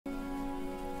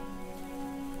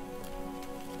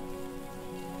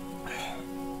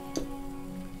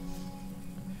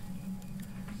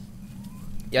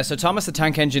Yeah, so Thomas the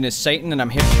Tank Engine is Satan, and I'm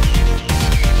here.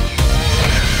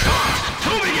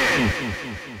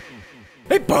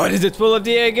 Hey buddies, it's full of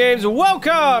DAGames.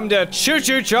 Welcome to Choo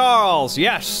Choo Charles.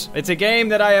 Yes, it's a game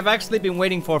that I have actually been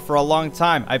waiting for a long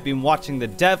time. I've been watching the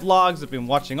devlogs, I've been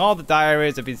watching all the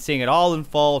diaries, I've been seeing it all in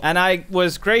full, and I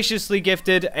was graciously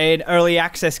gifted an early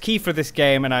access key for this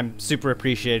game, and I'm super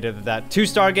appreciative of that.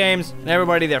 2-star games, and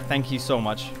everybody there, thank you so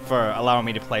much for allowing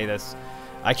me to play this.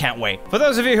 I can't wait. For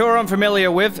those of you who are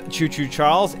unfamiliar with Choo Choo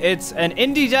Charles, it's an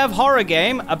indie dev horror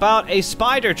game about a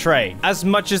spider train. As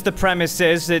much as the premise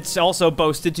is, it's also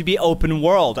boasted to be open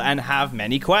world and have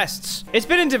many quests. It's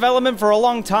been in development for a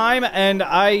long time, and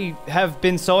I have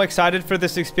been so excited for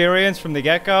this experience from the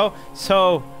get-go.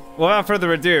 So, without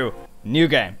further ado, new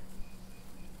game.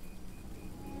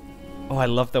 Oh, I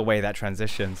love the way that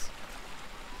transitions.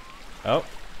 Oh.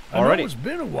 Already. I know it's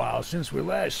been a while since we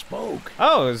last spoke.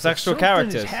 Oh, there's extra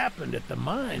characters. Something has happened at the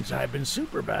mines I've been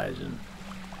supervising.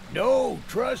 No,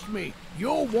 trust me,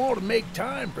 you'll want to make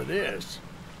time for this.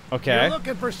 Okay. You're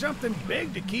looking for something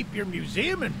big to keep your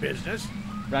museum in business.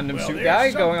 Random Well, suit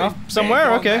guy going off big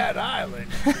somewhere. on Okay. that island,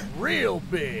 real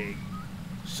big.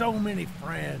 So many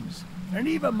friends, and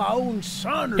even my own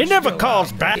son. He never still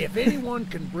calls out back. there. If anyone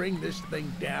can bring this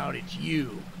thing down, it's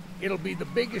you. It'll be the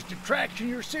biggest attraction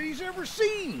your city's ever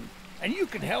seen. And you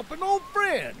can help an old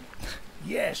friend.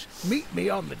 Yes, meet me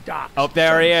on the docks. Oh,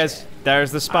 there he is. Sunset.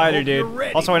 There's the spider I hope you're dude.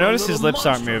 ready Also, I for a noticed his little lips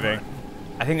aren't monster moving.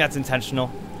 hunt. I think that's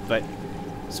intentional, but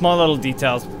small little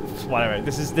details. Whatever.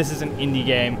 This is an indie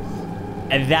game,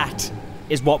 and that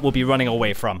is what we'll be running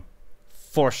away from,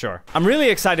 for sure. I'm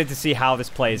really excited to see how this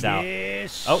plays out.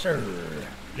 Yes, sir.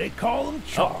 They call him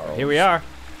Charles. Oh, here we are.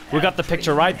 We got the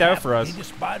picture right there for us.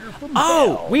 Oh,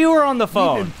 Oh, we were on the We've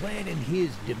phone. been planning his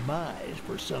demise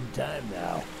for some time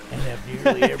now, and have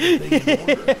nearly everything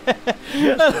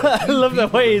in order. I love the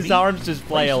way his arms just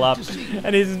flail up, places to see.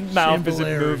 and his mouth Simple isn't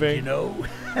errand, moving. You know.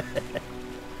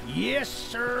 Yes,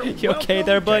 sir. You okay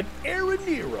there, bud?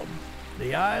 Aranerum,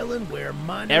 the island where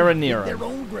miners Aranerum. dig their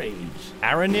own graves.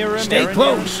 Aranerum? Stay Aranerum?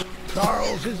 close.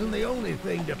 Charles isn't the only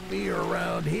thing to fear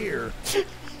around here.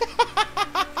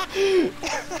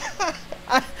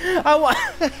 I want.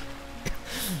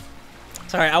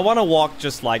 Sorry, I want to walk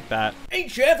just like that.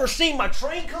 Ain't you ever seen my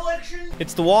train collection?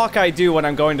 It's the walk I do when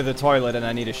I'm going to the toilet and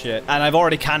I need a shit. And I've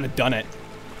already kind of done it.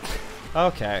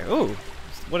 Okay. Ooh.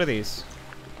 What are these?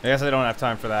 I guess I don't have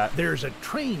time for that. There's a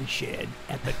train shed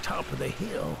at the top of the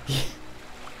hill.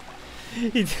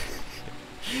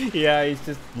 Yeah, he's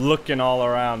just looking all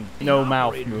around. No mouth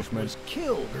operator movement. was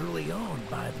killed early on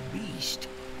by the beast,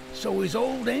 so his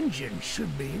old engine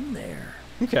should be in there.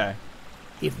 Okay.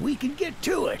 If we can get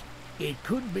to it, it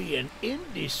could be an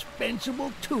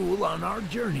indispensable tool on our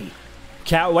journey.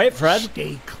 Can't wait, Fred.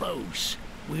 Stay close.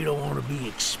 We don't want to be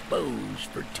exposed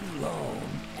for too long.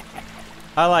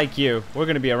 I like you. We're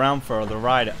gonna be around for the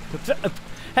ride.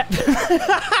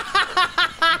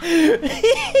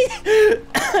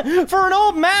 For an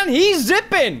old man, he's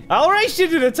zipping. I'll race you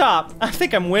to the top. I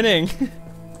think I'm winning.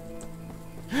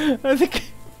 I think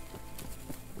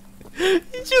he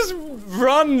just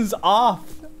runs off.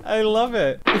 I love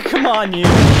it. Come on, you.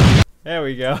 There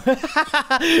we go.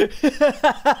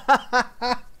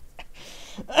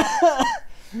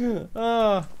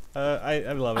 Oh,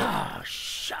 I love it. Ah,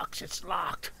 shucks, it's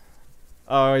locked.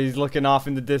 Oh, he's looking off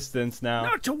in the distance now.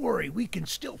 Not to worry, we can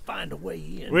still find a way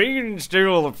in. We can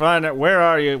still find it. Where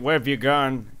are you? Where have you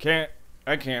gone?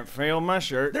 I can't feel my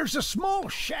shirt. There's a small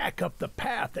shack up the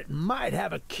path that might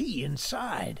have a key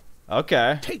inside.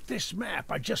 Okay. Take this map.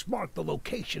 I just marked the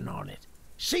location on it.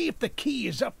 See if the key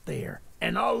is up there,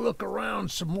 and I'll look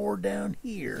around some more down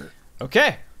here.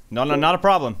 Okay. No, not a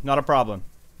problem. Not a problem.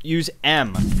 Use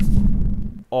M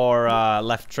or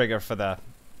left trigger for the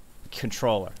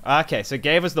controller. Okay, so it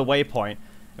gave us the waypoint,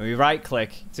 and we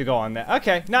right-click to go on there.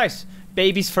 Okay, nice.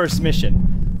 Baby's first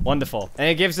mission. Wonderful. And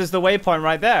it gives us the waypoint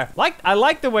right there. I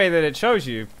like the way that it shows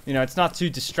you. You know, it's not too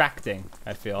distracting,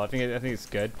 I feel. I think it's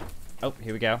good. Oh,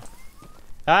 here we go.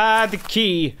 Ah, the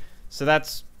key. So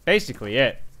that's basically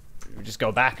it. We just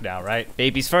go back now, right?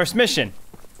 Baby's first mission.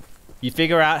 You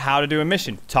figure out how to do a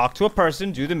mission. Talk to a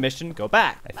person, do the mission, go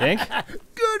back, I think.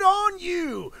 Good on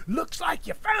you. Looks like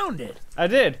you found it. I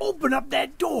did. Open up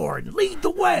that door and lead the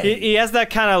way. He has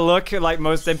that kind of look like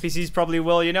most NPCs probably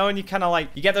will, you know, and you kind of like,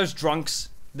 you get those drunks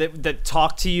that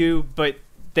talk to you, but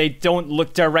they don't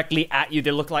look directly at you,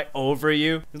 they look like over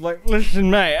you. It's like,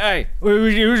 listen mate, hey, who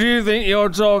do you think you're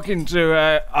talking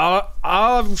to?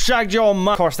 I've shagged your mum.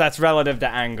 Of course, that's relative to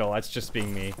angle, that's just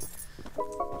being me.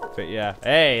 But yeah,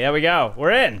 hey, there we go,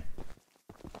 we're in.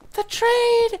 The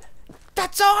trade,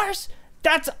 that's ours.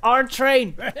 That's our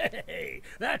train. Hey,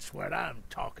 that's what I'm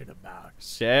talking about.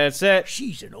 That's it.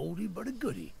 She's an oldie but a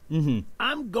goodie. Mm-hmm.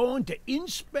 I'm going to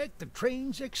inspect the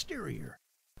train's exterior.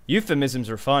 Euphemisms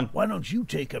are fun. Why don't you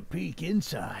take a peek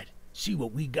inside? See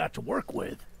what we got to work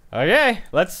with. Okay,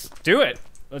 let's do it.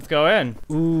 Let's go in.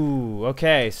 Ooh,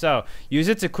 okay, so use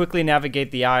it to quickly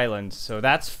navigate the island. So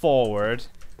that's forward.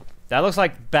 That looks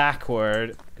like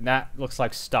backward. And that looks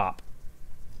like stop.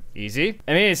 Easy.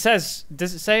 I mean, it says,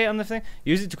 does it say it on the thing?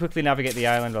 Use it to quickly navigate the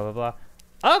island, blah, blah,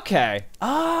 blah. Okay.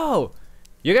 Oh,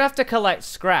 you're gonna have to collect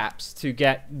scraps to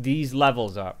get these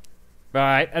levels up.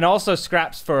 Right, and also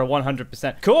scraps for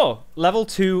 100%. Cool. Level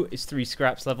 2 is 3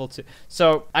 scraps, level 2.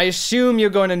 So I assume you're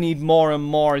going to need more and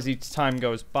more as each time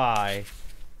goes by.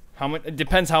 How much? It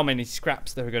depends how many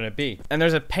scraps there are going to be. And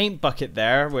there's a paint bucket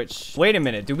there, which... Wait a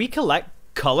minute, do we collect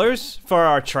colors for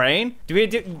our train?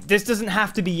 This doesn't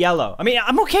have to be yellow. I mean,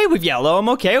 I'm okay with yellow. I'm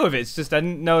okay with it. It's just I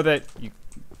didn't know that you...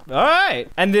 All right.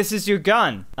 And this is your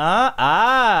gun.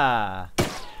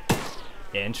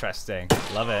 Interesting.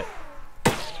 Love it.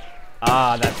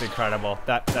 Ah, that's incredible.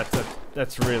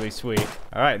 That's really sweet.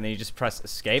 All right, and then you just press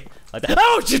escape like that.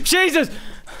 Oh, Jesus!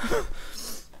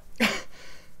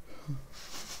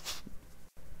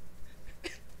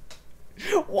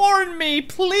 Warn me,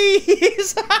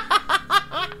 please!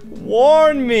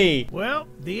 Warn me! Well,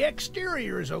 the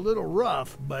exterior is a little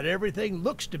rough, but everything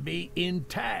looks to be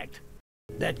intact.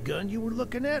 That gun you were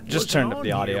looking at just turned up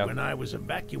the audio when I was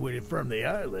evacuated from the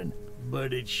island,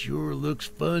 but it sure looks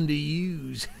fun to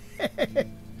use.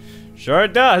 Sure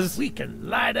it does. We can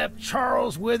light up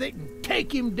Charles with it and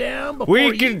take him down before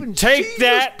we can take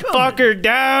that fucker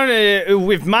down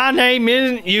if my name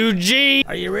isn't Eugene.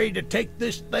 Are you ready to take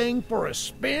this thing for a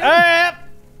spin? I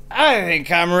think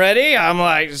I'm ready. I'm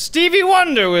like Stevie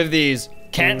Wonder with these.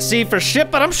 Can't see for shit,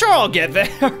 but I'm sure I'll get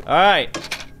there. All right.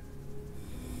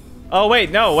 Oh, wait,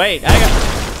 no, wait.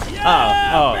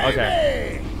 Yeah,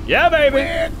 okay. Yeah, baby.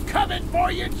 We're coming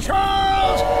for you,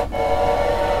 Charles.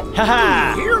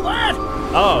 Haha. You hear that?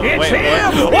 Oh, it's wait,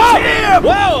 him. Whoa! It's him.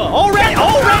 Whoa! Already!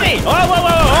 Whoa!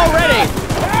 Already!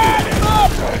 Pad him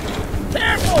up.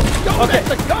 Careful! Don't let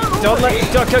the gun overheat.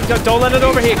 Don't let it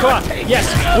overheat. Come on. Yes,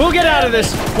 we'll get out of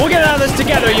this. We'll get out of this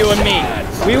together, you and me.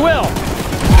 We will.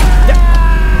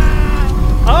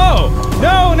 Oh!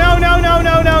 No!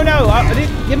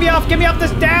 Get me off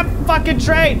this damn fucking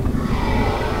train!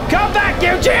 Come back,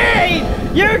 Eugene!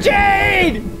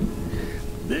 Eugene!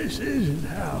 This isn't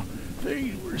how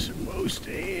things were supposed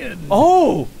to end.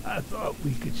 Oh! I thought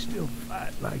we could still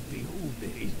fight like the old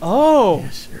days. Oh!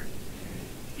 Yes, sir.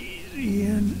 Easy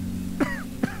in.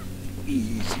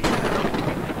 Easy out.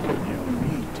 You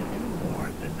need to do more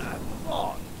than I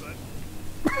thought, but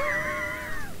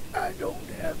I don't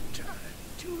have time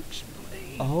to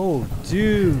explain. Oh,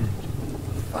 dude.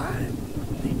 Find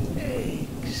the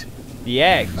eggs. The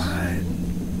eggs?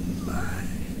 Find my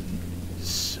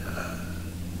son.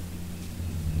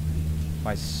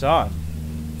 My son?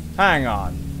 Hang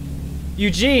on.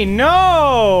 Eugene,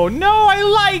 no! No, I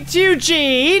liked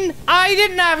Eugene! I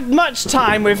didn't have much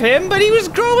time with him, but he was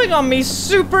growing on me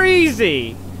super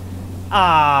easy.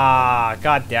 Ah,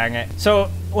 god dang it.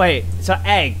 So, wait, so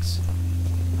eggs.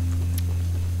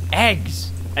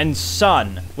 Eggs and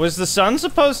son. Was the son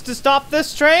supposed to stop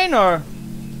this train, or were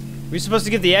we supposed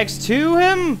to give the eggs to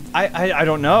him? I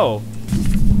don't know.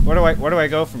 Where do I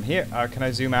go from here? Can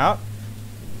I zoom out?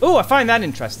 Ooh, I find that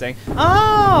interesting.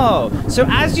 Oh, so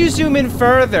as you zoom in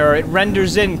further, it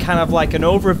renders in kind of like an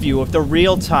overview of the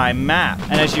real-time map.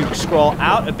 And as you scroll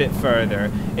out a bit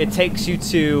further, it takes you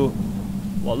to,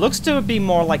 well, it looks to be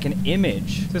more like an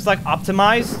image. So it's like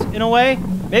optimized in a way.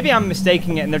 Maybe I'm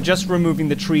mistaking it and they're just removing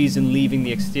the trees and leaving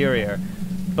the exterior.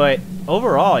 But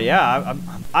overall, yeah,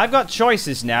 I've got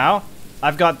choices now.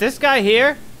 I've got this guy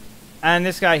here and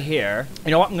this guy here.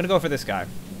 You know what? I'm gonna go for this guy.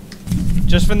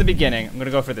 Just from the beginning, I'm gonna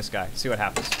go for this guy. See what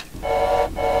happens.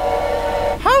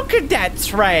 How could that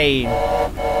train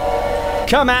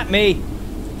come at me?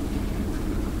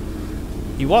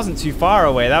 He wasn't too far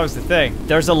away, that was the thing.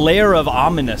 There's a layer of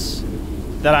ominous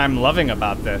that I'm loving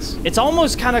about this. It's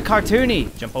almost kind of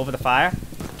cartoony. Jump over the fire?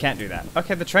 Can't do that.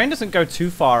 Okay, the train doesn't go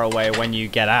too far away when you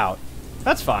get out.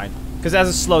 That's fine, because it has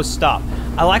a slow stop.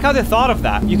 I like how they thought of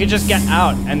that. You can just get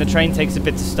out and the train takes a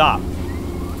bit to stop.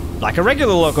 Like a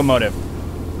regular locomotive.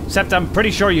 Except I'm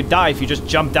pretty sure you'd die if you just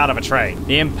jumped out of a train.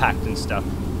 The impact and stuff.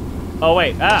 Oh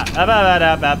wait, what's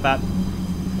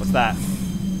that?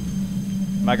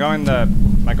 Am I going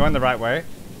the right way?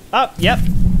 Oh, yep.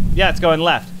 Yeah, it's going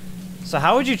left. So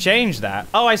how would you change that?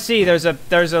 Oh, I see, there's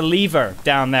a lever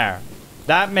down there.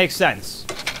 That makes sense.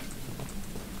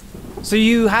 So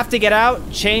you have to get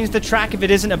out, change the track if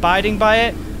it isn't abiding by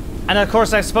it. And of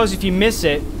course, I suppose if you miss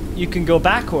it, you can go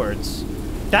backwards.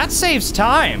 That saves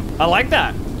time. I like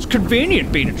that. It's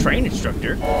convenient being a train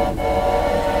instructor.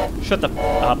 Shut the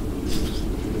up.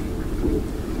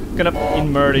 Gonna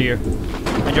murder you.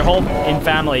 And your whole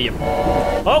family.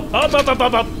 Oh,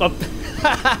 up.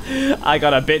 I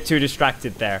got a bit too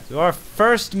distracted there. So our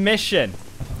first mission.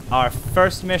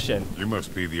 You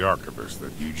must be the archivist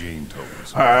that Eugene told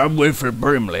us. I'm Wilfred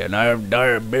Brimley, and I have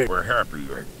diabetes. We're happy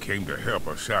you came to help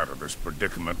us out of this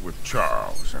predicament with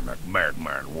Charles and that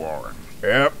madman Warren.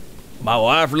 Yep. My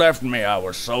wife left me. I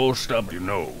was so stubborn. You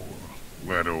know,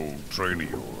 that old train of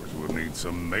yours will need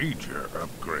some major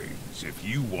upgrades if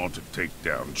you want to take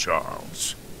down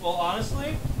Charles. Well,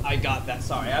 honestly, I got that.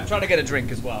 Sorry, I'm trying to get a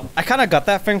drink as well. I kind of got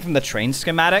that thing from the train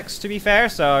schematics, to be fair,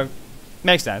 so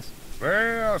makes sense.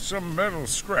 There are some metal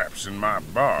scraps in my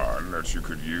barn that you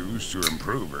could use to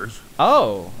improve it.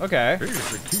 Oh, okay.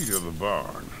 Here's the key to the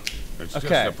barn. It's Okay.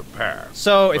 just up a path.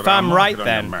 So if I'm right on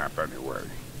then, your map anyway.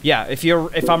 yeah,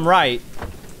 if I'm right,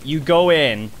 you go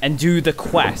in and do the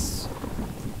quests,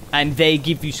 and they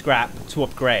give you scrap to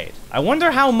upgrade. I wonder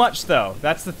how much though.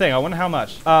 That's the thing. I wonder how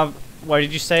much. Where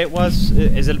did you say it was?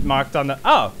 Is it marked on the?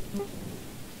 Oh,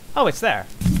 it's there.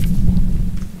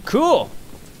 Cool.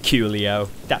 Coolio.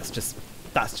 That's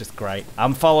just great.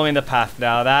 I'm following the path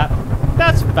now.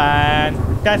 That's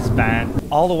fine. That's fine.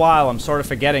 All the while, I'm sort of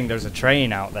forgetting there's a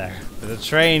train out there. There's a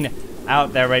train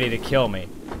out there ready to kill me.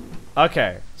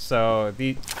 Okay, so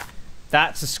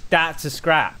that's a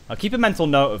scrap. I'll keep a mental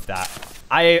note of that.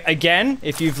 Again,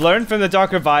 if you've learned from the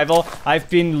Dark Revival, I've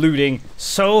been looting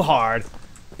so hard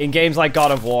in games like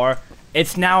God of War.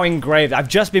 It's now engraved. I've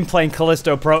just been playing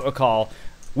Callisto Protocol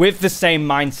with the same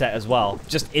mindset as well.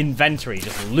 Just inventory,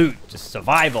 just loot, just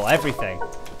survival, everything.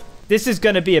 This is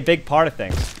going to be a big part of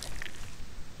things.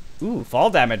 Ooh, fall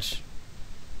damage.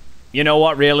 You know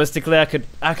what? Realistically, I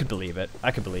could believe it.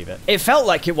 I could believe it. It felt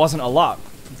like it wasn't a lot,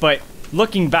 but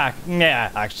looking back,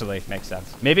 yeah, actually makes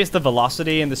sense. Maybe it's the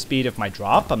velocity and the speed of my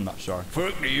drop. I'm not sure.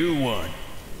 Fuck do you want?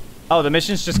 Oh, the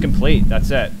mission's just complete.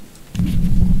 That's it.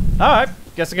 All right.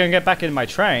 Guess I'm gonna get back in my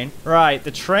train. Right.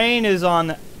 The train is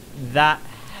on that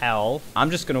health.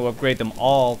 I'm just gonna upgrade them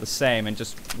all the same and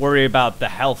just worry about the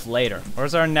health later.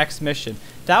 Where's our next mission?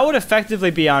 That would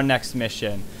effectively be our next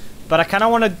mission. But I kind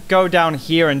of want to go down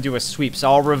here and do a sweep.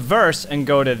 So I'll reverse and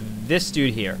go to this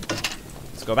dude here.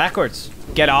 Let's go backwards.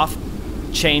 Get off,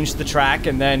 change the track,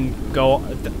 and then go.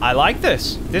 I like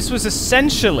this. This was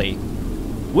essentially,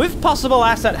 with possible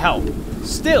asset help,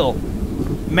 still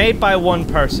made by one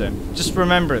person. Just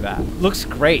remember that. Looks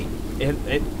great.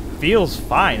 It feels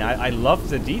fine. I love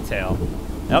the detail.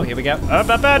 Oh, here we go. No,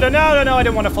 I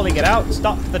didn't want to fully get out.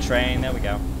 Stop the train. There we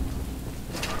go.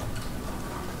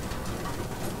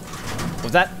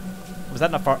 Was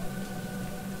that not far?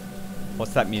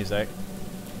 What's that music?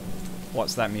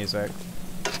 What's that music?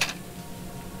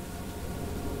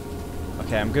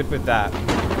 Okay, I'm good with that.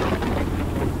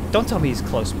 Don't tell me he's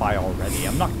close by already.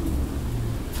 I'm not...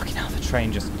 Fucking hell, the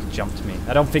train just jumped me.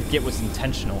 I don't think it was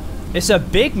intentional. It's a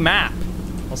big map.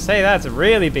 I'll say that, it's a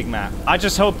really big map. I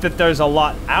just hope that there's a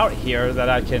lot out here that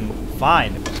I can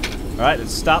find. Alright,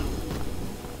 let's stop.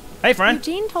 Hey, friend.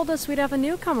 Eugene told us we'd have a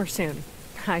newcomer soon.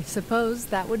 I suppose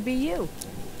that would be you.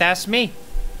 That's me.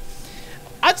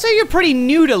 I'd say you're pretty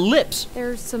new to lips.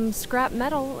 There's some scrap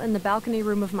metal in the balcony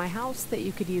room of my house that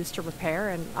you could use to repair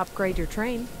and upgrade your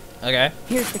train. Okay.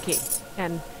 Here's the key.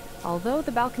 And although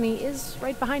the balcony is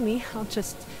right behind me, I'll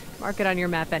just mark it on your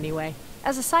map anyway.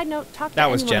 As a side note, talk to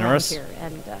anyone around here,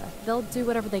 and they'll do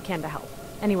whatever they can to help.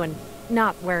 Anyone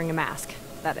not wearing a mask,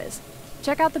 that is.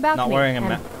 Check out the balcony Not wearing a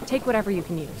and take whatever you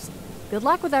can use. Good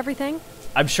luck with everything.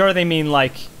 I'm sure they mean,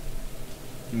 like,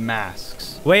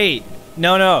 masks. Wait,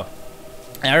 no.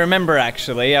 I remember,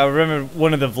 actually. I remember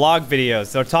one of the vlog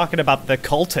videos. They're talking about the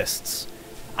cultists.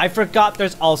 I forgot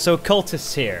there's also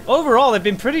cultists here. Overall, they've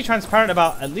been pretty transparent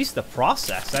about at least the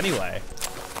process, anyway.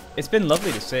 It's been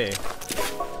lovely to see.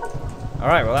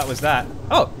 Alright, well, that was that.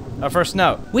 Oh, our first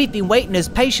note. We've been waiting as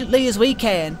patiently as we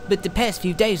can, but the past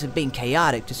few days have been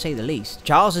chaotic, to say the least.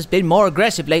 Charles has been more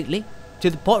aggressive lately, to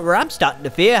the point where I'm starting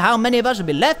to fear how many of us will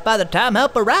be left by the time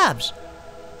help arrives.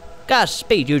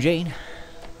 Godspeed, Eugene.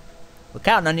 We're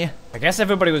counting on you. I guess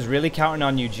everybody was really counting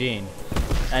on Eugene.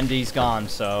 And he's gone,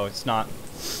 so it's not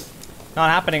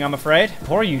happening, I'm afraid.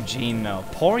 Poor Eugene, though.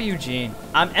 Poor Eugene.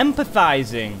 I'm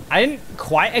empathizing. I didn't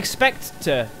quite expect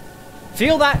to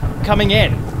feel that coming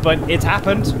in, but it's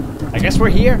happened. I guess we're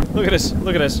here. Look at us.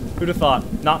 Look at us. Who'd have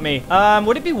thought? Not me.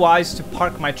 Would it be wise to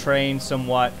park my train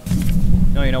somewhat?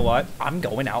 No, you know what? I'm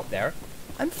going out there,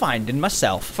 I'm finding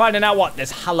myself. Finding out what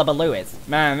this hullabaloo is.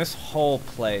 Man, this whole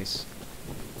place.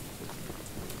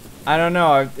 I don't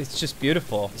know, it's just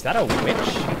beautiful. Is that a witch?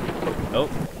 Oh,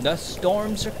 the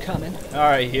storms are coming.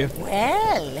 Alright, you.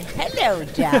 Well, hello,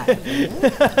 darling.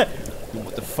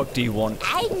 What the fuck do you want?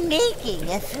 I'm making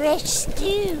a fresh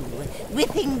stew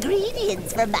with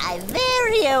ingredients from my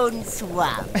very own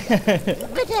swamp.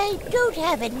 But I don't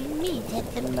have any meat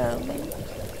at the moment.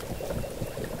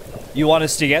 You want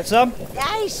us to get some?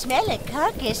 I smell a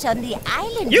carcass on the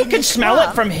island. You can smell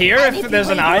it from here if there's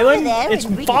an island. It's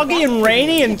foggy and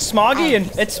rainy and smoggy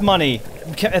and it's money.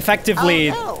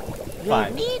 Effectively. Although,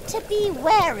 you need to be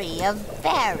wary of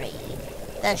Barry,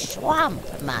 the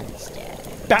swamp monster.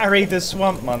 Barry the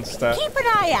swamp monster. Keep an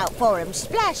eye out for him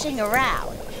splashing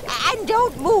around. And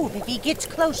don't move if he gets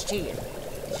close to you.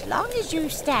 As long as you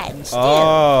stand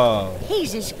still,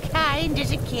 he's as kind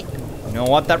as a kitten. You know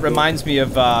what? That reminds me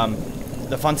of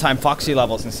the Funtime Foxy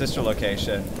levels in Sister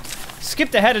Location.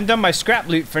 Skipped ahead and done my scrap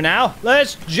loot for now.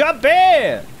 Let's jump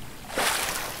in!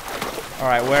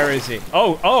 Alright, where is he?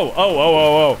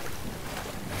 Oh.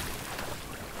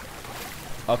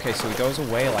 Okay, so he goes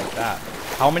away like that.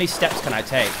 How many steps can I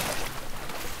take?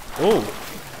 Ooh.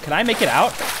 Can I make it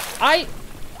out?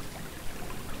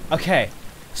 Okay.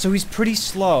 So he's pretty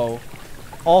slow.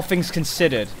 All things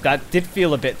considered. That did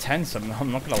feel a bit tense, I'm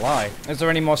not gonna lie. Is there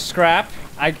any more scrap?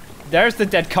 There's the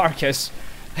dead carcass.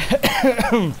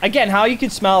 Again, how you can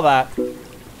smell that.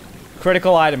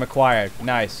 Critical item acquired.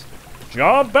 Nice.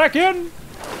 Jump back in!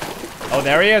 Oh,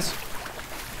 there he is.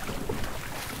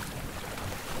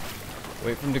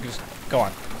 Wait for him to just go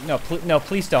on. No,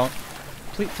 please don't.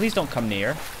 Please don't come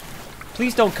near.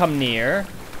 Please don't come near.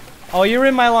 Oh, you're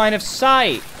in my line of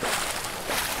sight.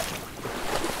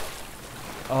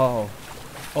 Oh,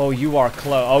 you are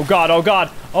close. Oh god, oh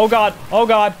god, oh god, oh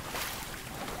god.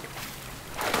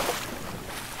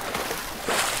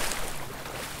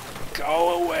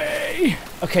 Go away.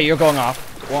 Okay, you're going off.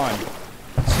 1,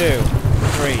 2,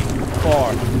 3,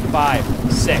 4,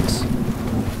 5, 6.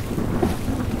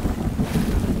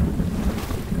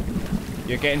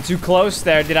 You're getting too close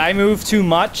there. Did I move too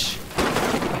much?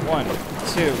 1, 2,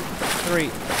 3,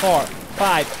 4,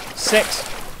 5, 6.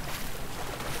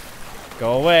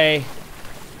 Go away.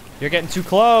 You're getting too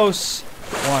close.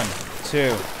 1,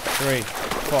 2, 3,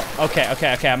 4.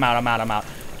 Okay, I'm out.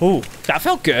 Ooh, that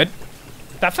felt good.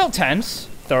 That felt tense.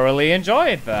 Thoroughly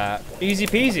enjoyed that. Easy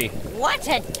peasy. What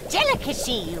a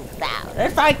delicacy you found.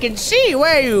 If I can see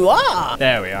where you are.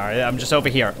 There we are. I'm just over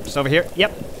here.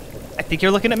 Yep. I think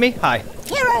you're looking at me. Hi.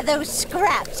 Here are those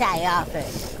scraps I offered.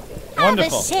 Wonderful.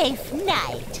 Have a safe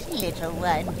night, little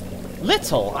one.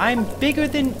 Little? I'm bigger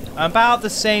than about the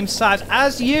same size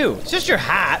as you. It's just your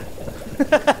hat.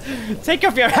 Take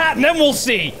off your hat and then we'll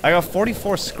see. I got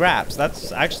 44 scraps.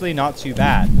 That's actually not too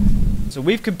bad. So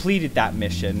we've completed that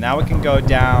mission. Now we can go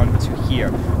down to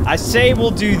here. I say we'll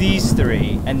do these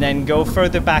 3 and then go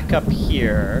further back up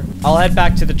here. I'll head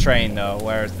back to the train though.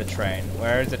 Where's the train?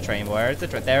 Where's the train? Where's the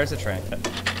train? There's the train.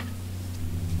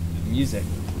 Music.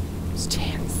 It's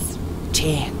tense.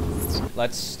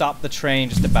 Let's stop the train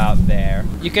just about there.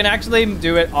 You can actually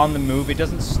do it on the move. It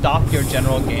doesn't stop your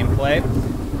general gameplay,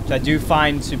 which I do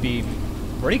find to be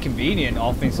pretty convenient,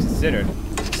 all things considered.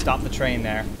 Stop the train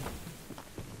there.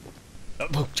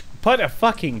 Put a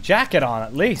fucking jacket on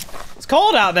at least. It's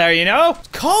cold out there, you know? It's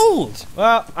cold!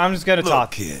 Well, I'm just gonna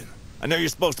talk. Look, kid, I know you're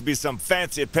supposed to be some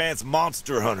fancy-pants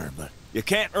monster hunter, but you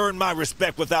can't earn my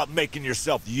respect without making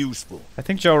yourself useful. I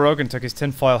think Joe Rogan took his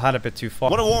tinfoil hat a bit too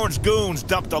far. One of Warren's goons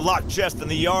dumped a locked chest in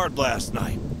the yard last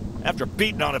night. After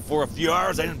beating on it for a few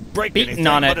hours, I didn't break anything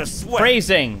but a sweat.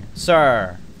 Phrasing,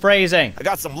 sir. Phrasing. I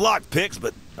got some lock picks,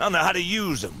 but I don't know how to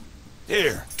use them.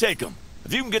 Here, take them.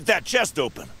 If you can get that chest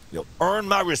open, you'll earn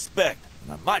my respect.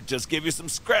 And I might just give you some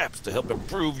scraps to help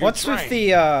improve your what's with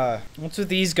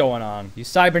these going on? You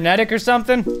cybernetic or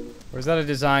something? Or is that a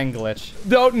design glitch?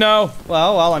 Don't know.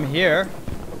 Well, while I'm here.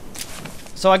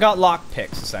 So I got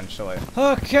lockpicks, essentially.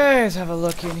 Okay, let's have a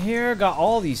look in here. Got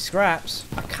all these scraps.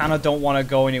 I kind of don't want to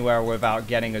go anywhere without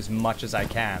getting as much as I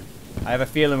can. I have a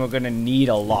feeling we're going to need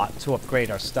a lot to upgrade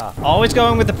our stuff. Always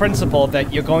going with the principle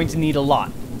that you're going to need a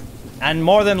lot. And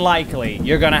more than likely,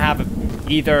 you're going to have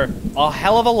either a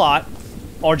hell of a lot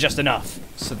or just enough.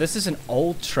 So this is an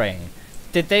old train.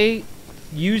 Did they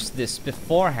use this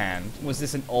beforehand? Was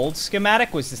this an old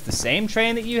schematic? Was this the same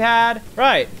train that you had?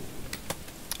 Right.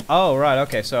 Oh, right.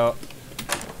 Okay, so...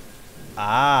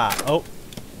 Oh.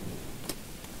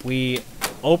 We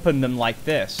open them like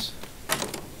this.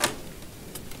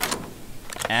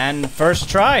 And first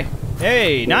try.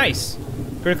 Hey, nice.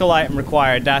 Critical item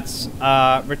required. That's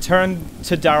return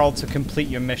to Darryl to complete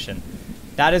your mission.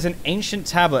 That is an ancient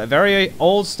tablet, a very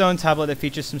old stone tablet that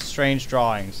features some strange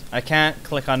drawings. I can't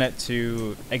click on it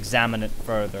to examine it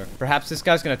further. Perhaps this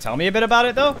guy's gonna tell me a bit about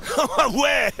it, though?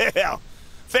 Well,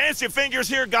 Fancy Fingers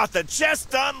here got the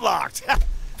chest unlocked.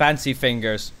 Fancy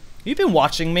Fingers. You been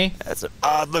watching me? That's an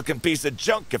odd-looking piece of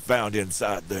junk you found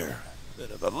inside there.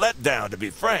 Bit of a letdown, to be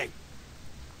frank.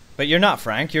 But you're not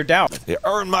Frank, you're Dow. You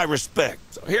earned my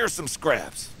respect, so here's some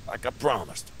scraps, like I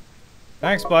promised.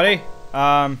 Thanks, buddy.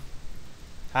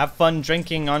 Have fun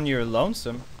drinking on your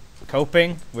lonesome.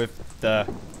 Coping with the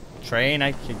train,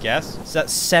 I could guess. So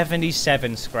that's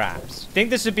 77 scraps. Think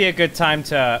this would be a good time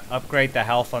to upgrade the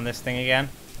health on this thing again.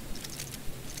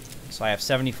 So I have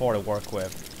 74 to work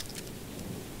with.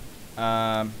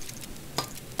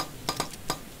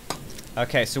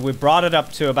 Okay, so we brought it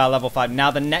up to about level 5.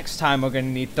 Now the next time we're going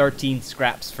to need 13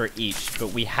 scraps for each.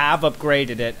 But we have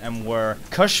upgraded it and we're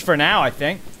cush for now, I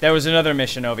think. There was another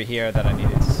mission over here that I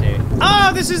needed to see.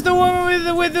 Oh, this is the one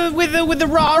with the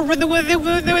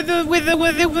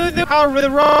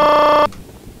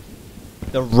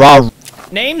raw.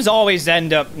 Names always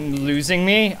end up losing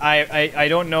me. I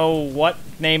don't know what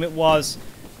name it was.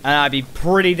 And I'd be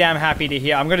pretty damn happy to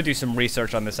hear. I'm going to do some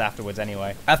research on this afterwards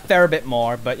anyway. A fair bit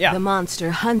more, but yeah. The monster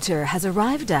hunter has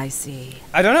arrived, I see.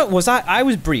 I don't know. I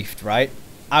was briefed, right?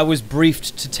 I was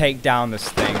briefed to take down this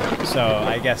thing. So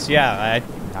I guess, yeah,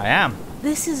 I am.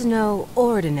 This is no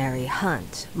ordinary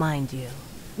hunt, mind you.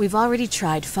 We've already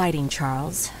tried fighting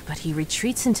Charles, but he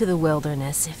retreats into the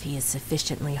wilderness if he is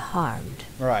sufficiently harmed.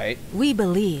 Right. We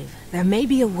believe there may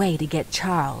be a way to get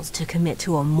Charles to commit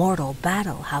to a mortal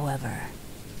battle, however.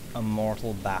 A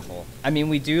mortal battle. I mean,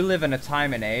 we do live in a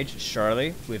time and age,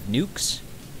 surely, with nukes.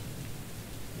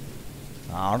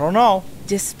 I don't know.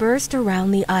 Dispersed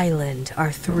around the island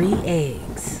are 3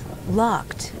 eggs,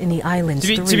 locked in the island's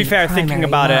to be fair, thinking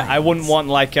about it, I wouldn't want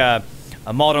like a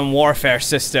modern warfare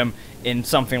system in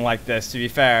something like this, to be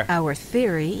fair. Our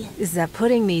theory is that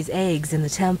putting these eggs in the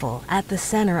temple at the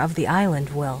center of the island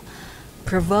will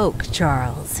provoke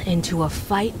Charles into a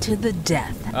fight to the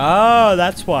death. Oh,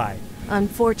 that's why.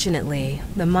 Unfortunately,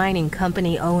 the mining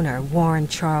company owner, Warren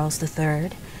Charles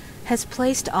III, has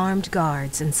placed armed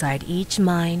guards inside each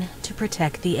mine to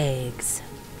protect the eggs.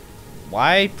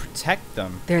 Why protect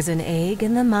them? There's an egg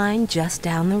in the mine just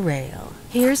down the rail.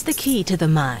 Here's the key to the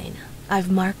mine. I've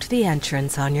marked the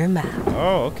entrance on your map.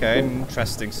 Oh, okay.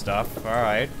 Interesting stuff. All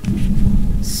right.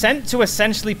 Sent to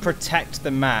essentially protect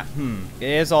the map. It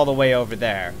is all the way over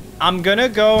there. I'm gonna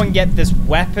go and get this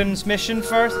weapons mission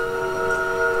first.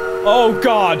 Oh,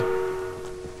 God.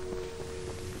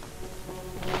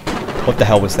 What the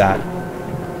hell was that?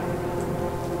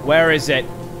 Where is it?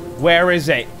 Where is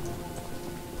it?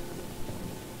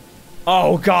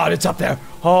 Oh, God, it's up there.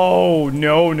 Oh,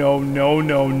 no, no, no,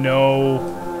 no,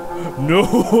 no.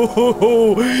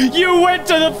 No. You went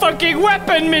to the fucking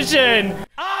weapon mission.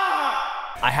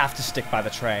 Ah! I have to stick by the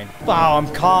train. Wow,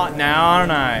 I'm caught now,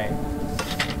 aren't I?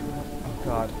 Oh,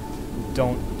 God.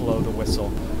 Don't blow the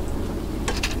whistle.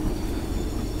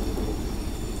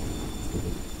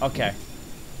 Okay.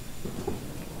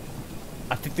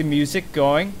 I think the music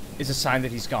going is a sign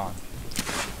that he's gone.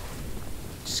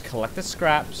 Just collect the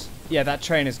scraps. Yeah, that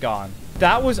train is gone.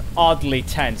 That was oddly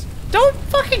tense. Don't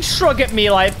fucking shrug at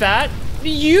me like that.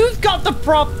 You've got the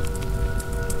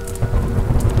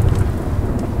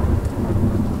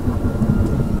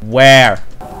Where?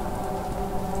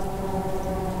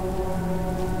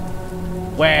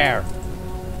 Where?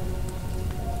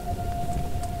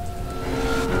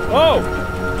 Oh!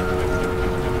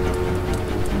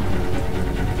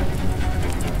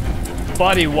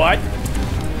 Buddy, what?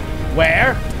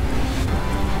 Where?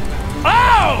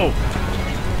 Oh!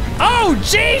 Oh,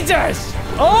 Jesus!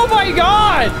 Oh my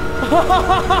God!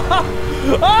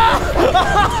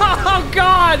 Oh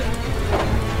God!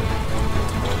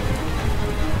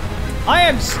 I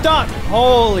am stuck!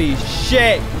 Holy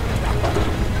shit!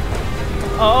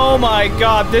 Oh my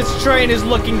God, this train is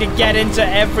looking to get into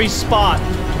every spot.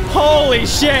 Holy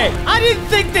shit! I didn't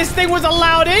think this thing was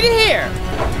allowed in here!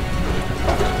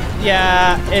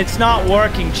 Yeah, it's not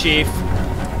working, Chief.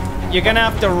 You're gonna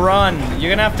have to run. You're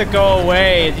gonna have to go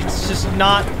away. It's just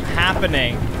not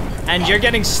happening. And you're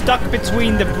getting stuck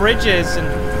between the bridges. And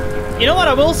you know what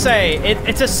I will say?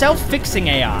 It's a self-fixing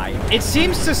AI. It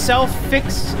seems to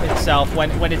self-fix itself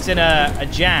when it's in a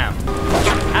jam.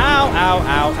 Ow, ow,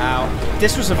 ow, ow.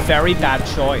 This was a very bad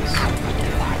choice.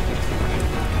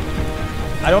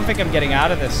 I don't think I'm getting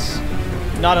out of this.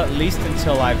 Not at least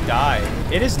until I've died.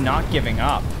 It is not giving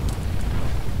up.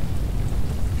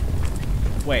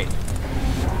 Wait.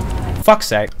 Fuck's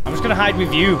sake. I'm just gonna hide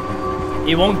with you.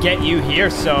 it won't get you here,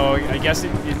 so I guess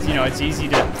it's, you know, it's easy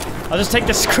to... I'll just take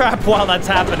the scrap while that's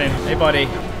happening. Hey, buddy.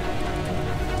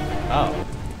 Oh.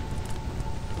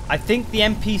 I think the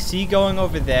NPC going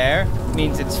over there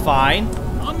means it's fine.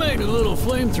 I made a little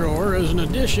flamethrower as an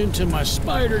addition to my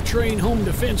spider train home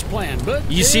defense plan, but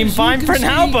you seem fine for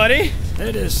now, buddy.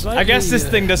 It is slightly, I guess this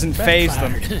thing doesn't phase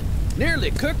them.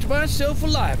 Nearly cooked myself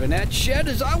alive in that shed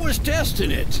as I was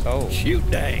testing it. Oh. Shoot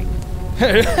dang.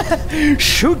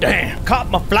 Shoot dang. Caught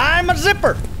my fly in my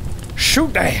zipper.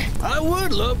 Shoot dang. I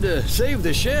would love to save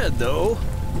the shed, though.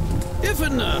 If a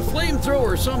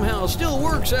flamethrower somehow still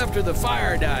works after the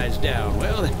fire dies down,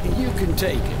 well, you can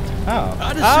take it. Oh.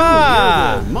 I'd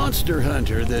assume you're the monster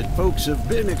hunter that folks have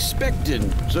been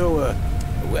expecting, so a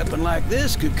weapon like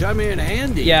this could come in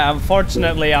handy. Yeah,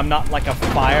 unfortunately, I'm not like a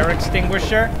fire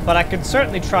extinguisher, but I could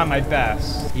certainly try my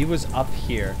best. He was up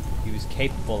here. He was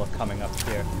capable of coming up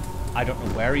here. I don't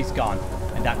know where he's gone,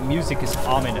 and that music is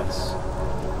ominous.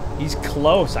 He's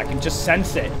close. I can just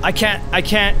sense it. I can't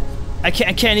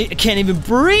even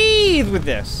breathe with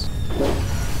this.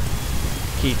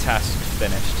 Key task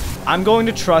finished. I'm going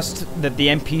to trust that the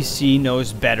NPC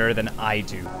knows better than I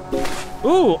do.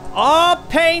 Ooh, all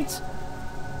paint.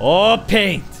 All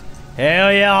paint.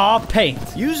 Hell yeah, all paint.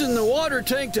 Using the water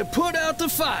tank to put out the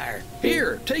fire.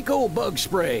 Here, take old bug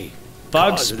spray.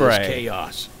 Bug Cause spray. Of this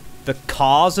chaos. The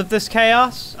cause of this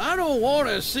chaos? I don't want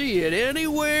to see it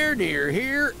anywhere near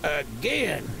here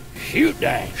again. Shoot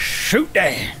dang. Shoot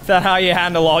dang. Is that how you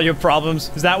handle all your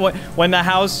problems? Is that what, when the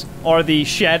house or the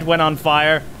shed went on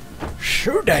fire?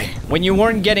 Shoot dang. When you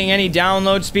weren't getting any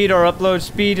download speed or upload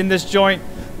speed in this joint?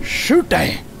 Shoot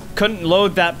dang. Couldn't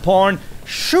load that porn?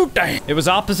 Shoot dang. It was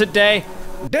opposite day?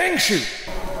 Dang shoot.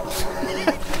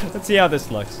 Let's see how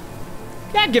this looks.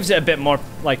 Yeah, it gives it a bit more,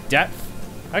 like, depth.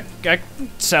 I can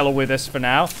settle with this for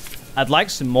now. I'd like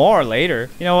some more later.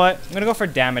 You know what? I'm gonna go for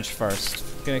damage first.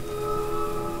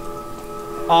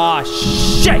 Aw,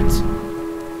 shit!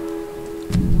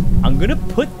 I'm gonna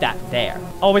put that there.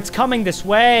 Oh, it's coming this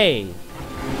way.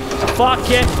 Fuck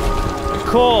it.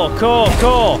 Cool, cool,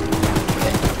 cool.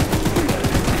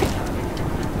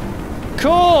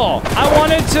 Cool. I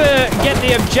wanted to get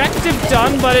the objective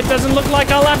done, but it doesn't look like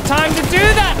I'll have time to do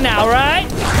that now, right?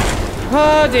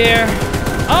 Oh, dear.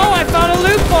 Oh, I found a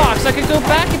loot box. I could go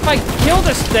back if I kill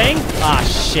this thing. Ah,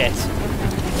 shit.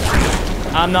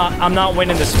 I'm not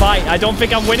winning this fight. I don't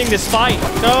think I'm winning this fight.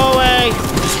 Go away.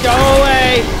 Go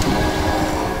away.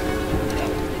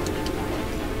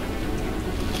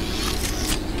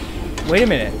 Wait a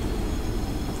minute.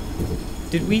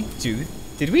 Did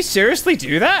we seriously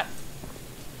do that?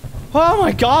 Oh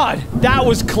my god. That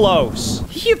was close.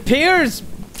 He appears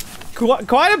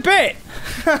quite a bit.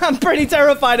 I'm pretty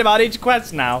terrified about each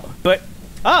quest now. But,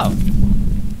 oh.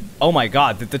 Oh my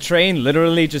god, did the train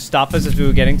literally just stop us as we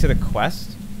were getting to the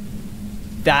quest?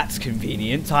 That's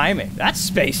convenient timing. That's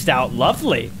spaced out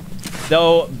lovely.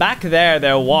 Though, back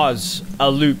there was a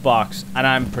loot box, and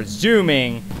I'm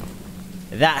presuming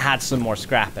that had some more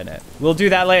scrap in it. We'll do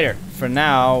that later. For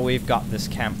now, we've got this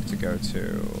camp to go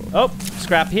to. Oh,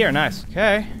 scrap here, nice.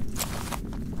 Okay.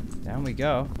 Down we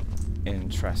go.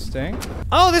 Interesting.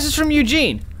 Oh, this is from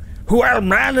Eugene. Well,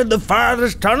 man, in the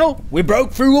farthest tunnel, we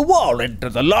broke through a wall into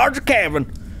the large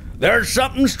cavern. There's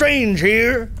something strange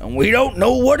here, and we don't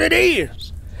know what it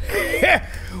is.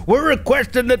 We're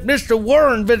requesting that Mr.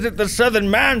 Warren visit the southern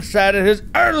mine site at his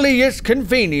earliest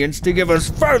convenience to give us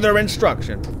further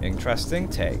instruction. Interesting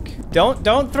take.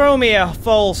 Don't throw me a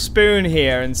full spoon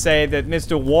here and say that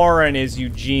Mr. Warren is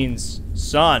Eugene's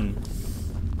son.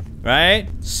 Right?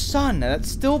 Son, that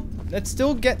still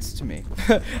gets to me.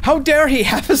 How dare he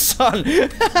have a son?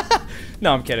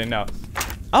 No, I'm kidding, no.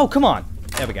 Oh, come on.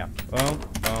 There we go. Boom,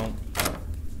 boom.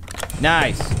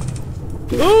 Nice.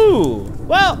 Ooh,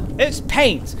 well, it's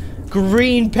paint.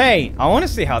 Green paint. I want to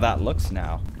see how that looks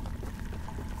now.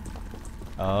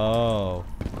 Oh,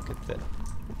 look at that.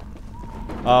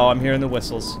 Oh, I'm hearing the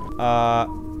whistles.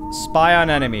 Spy on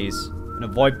enemies and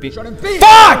avoid being.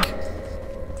 Fuck!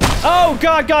 Oh,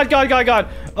 God.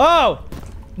 Oh,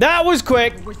 that was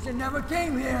quick. Wish you never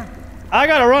came here. I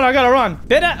gotta run.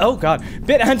 Oh, God.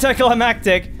 Bit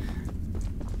anticlimactic.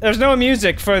 There's no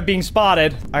music for being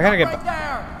spotted. I gotta get. Right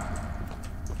there.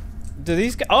 Do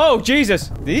these guys? Oh, Jesus.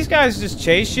 Do these guys just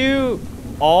chase you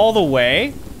all the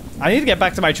way? I need to get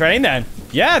back to my train then.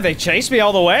 Yeah, they chase me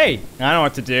all the way. I know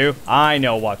what to do. I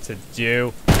know what to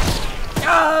do.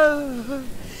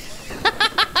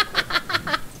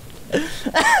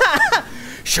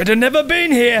 Should have never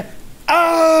been here.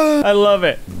 Oh, I love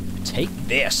it. Take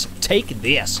this,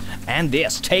 and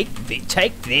this, take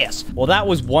this. Well, that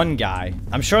was one guy.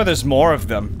 I'm sure there's more of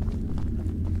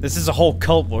them. This is a whole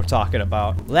cult we're talking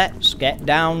about. Let's get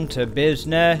down to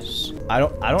business. I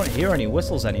don't hear any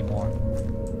whistles anymore.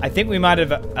 I think we might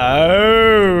have...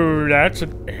 Oh, that's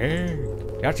an egg.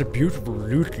 That's a beautiful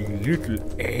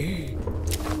little egg.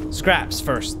 Scraps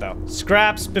first, though.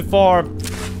 Scraps before...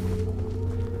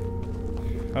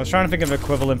 I was trying to think of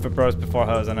equivalent for bros before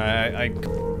hoes, and I...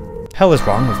 Hell is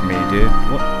wrong with me, dude?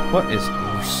 What is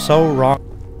so wrong?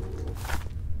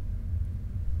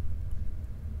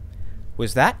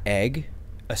 Was that egg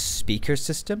a speaker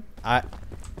system?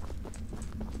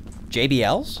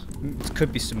 JBLs? It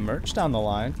could be some merch down the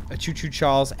line. A Choo Choo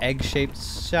Charles egg-shaped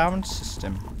sound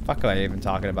system. Fuck am I even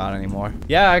talking about anymore?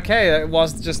 Yeah, okay, it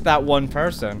was just that one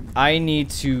person. I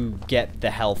need to get the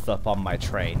health up on my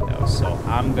train, though, so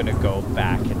I'm gonna go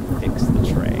back and fix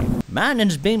the train.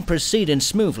 Mining's been proceeding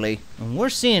smoothly, and we're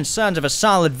seeing signs of a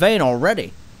solid vein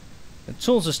already. The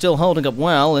tools are still holding up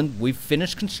well, and we've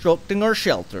finished constructing our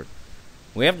shelter.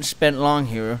 We haven't spent long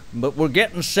here, but we're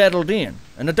getting settled in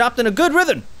and adopting a good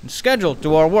rhythm and schedule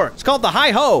to our work. It's called the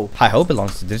Hi-Ho. Hi-Ho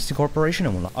belongs to Disney Corporation,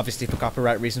 and we'll obviously for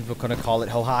copyright reasons we're gonna call it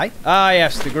Ho-Hi. Ah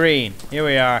yes, the green. Here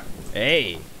we are.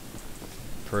 Hey.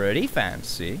 Pretty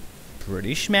fancy.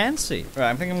 Pretty schmancy. Right,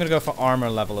 I think I'm gonna go for armor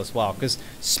level as well, because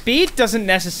speed doesn't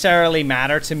necessarily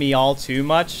matter to me all too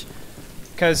much,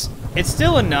 because it's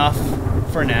still enough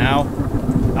for now.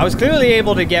 I was clearly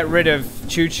able to get rid of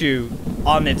Choo Choo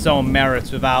on its own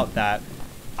merits without that.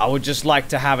 I would just like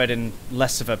to have it in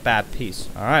less of a bad piece.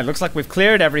 Alright, looks like we've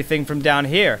cleared everything from down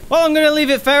here. Well, I'm gonna leave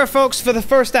it fair, folks, for the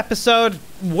first episode.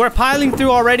 We're piling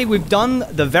through already. We've done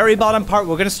the very bottom part.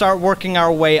 We're gonna start working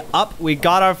our way up. We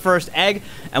got our first egg,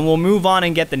 and we'll move on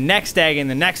and get the next egg in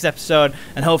the next episode,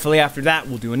 and hopefully after that,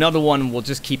 we'll do another one, and we'll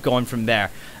just keep going from there.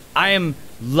 I am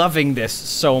loving this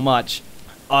so much.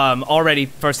 Already,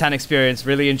 first-hand experience,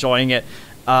 really enjoying it.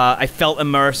 I felt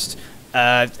immersed.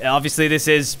 Obviously, this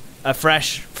is a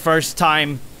fresh,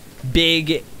 first-time,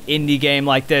 big indie game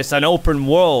like this. An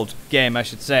open-world game, I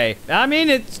should say. I mean,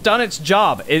 it's done its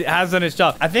job. It has done its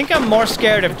job. I think I'm more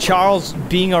scared of Charles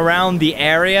being around the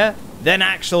area than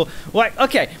actual... Like,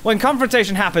 okay, when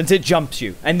confrontation happens, it jumps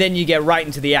you. And then you get right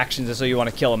into the actions, and so you want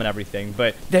to kill him and everything.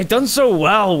 But they've done so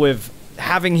well with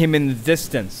having him in the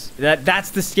distance. That's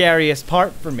the scariest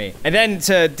part for me. And then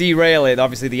to derail it,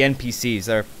 obviously the NPCs,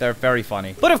 they're very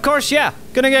funny. But of course, yeah,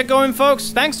 gonna get going,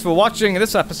 folks. Thanks for watching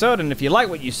this episode, and if you like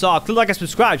what you saw, click like and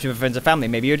subscribe to your friends and family,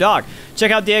 maybe your dog. Check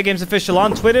out DAGames Official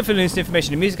on Twitter for latest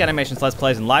information on music, animations, let's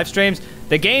plays, and live streams.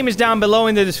 The game is down below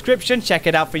in the description. Check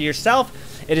it out for yourself.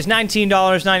 It is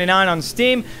 $19.99 on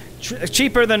Steam.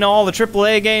 Cheaper than all the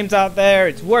AAA games out there.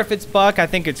 It's worth its buck. I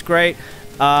think it's great.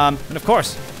 And of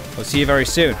course, we'll see you very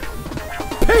soon.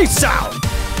 Peace out!